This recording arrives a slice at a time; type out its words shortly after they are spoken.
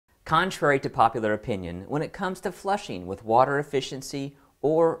Contrary to popular opinion, when it comes to flushing with water efficiency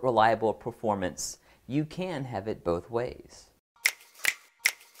or reliable performance, you can have it both ways.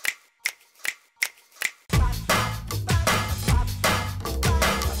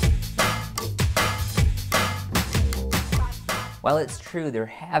 While it's true there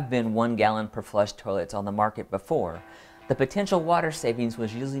have been 1 gallon per flush toilets on the market before, the potential water savings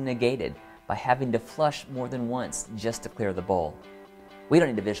was usually negated by having to flush more than once just to clear the bowl. We don't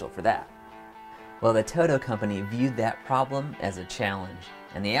need a visual for that. Well, the Toto company viewed that problem as a challenge,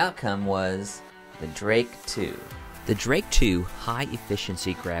 and the outcome was the Drake 2. The Drake 2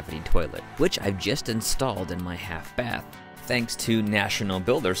 high-efficiency gravity toilet, which I've just installed in my half bath, thanks to National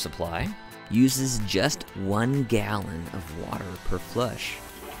Builder Supply, uses just 1 gallon of water per flush.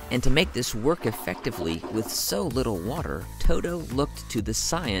 And to make this work effectively with so little water, Toto looked to the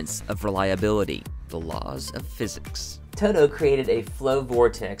science of reliability, the laws of physics. Toto created a flow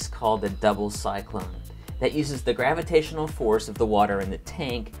vortex called a double cyclone that uses the gravitational force of the water in the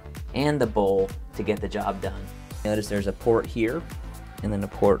tank and the bowl to get the job done. Notice there's a port here and then a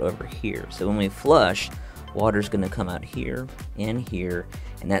port over here. So when we flush, water's going to come out here and here,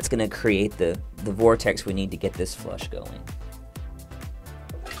 and that's going to create the vortex we need to get this flush going.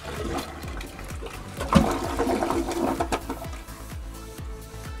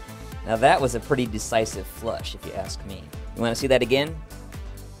 Now that was a pretty decisive flush, if you ask me. You want to see that again?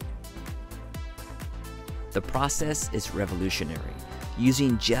 The process is revolutionary,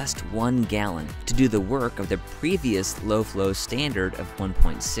 using just 1 gallon to do the work of the previous low-flow standard of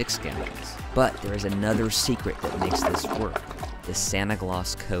 1.6 gallons. But there is another secret that makes this work: the Santa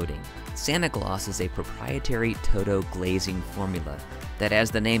Gloss coating. Santa Gloss is a proprietary Toto glazing formula that, as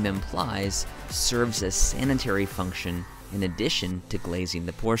the name implies, serves a sanitary function in addition to glazing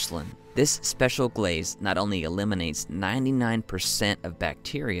the porcelain. This special glaze not only eliminates 99% of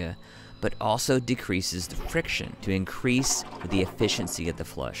bacteria, but also decreases the friction to increase the efficiency of the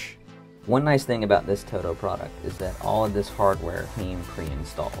flush. One nice thing about this Toto product is that all of this hardware came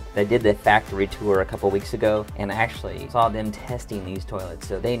pre-installed. They did the factory tour a couple weeks ago and actually saw them testing these toilets,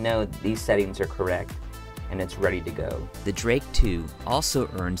 so they know these settings are correct and it's ready to go. The Drake 2 also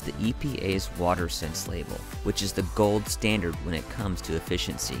earns the EPA's Watersense label, which is the gold standard when it comes to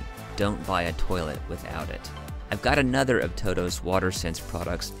efficiency. Don't buy a toilet without it. I've got another of Toto's Watersense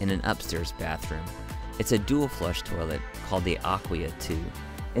products in an upstairs bathroom. It's a dual flush toilet called the Aquia 2.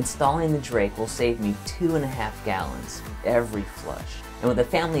 Installing the Drake will save me 2.5 gallons every flush. And with a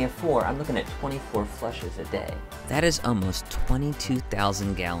family of 4, I'm looking at 24 flushes a day. That is almost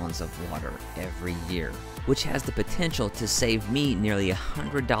 22,000 gallons of water every year, which has the potential to save me nearly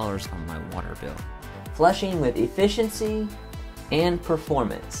 $100 on my water bill. Flushing with efficiency and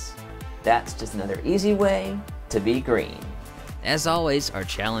performance. That's just another easy way to be green. As always, our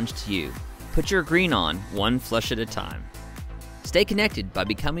challenge to you: put your green on 1 flush at a time. Stay connected by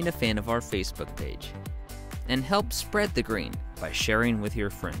becoming a fan of our Facebook page. And help spread the green by sharing with your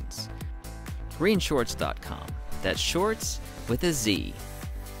friends. Greenshorts.com. That's shorts with a Z.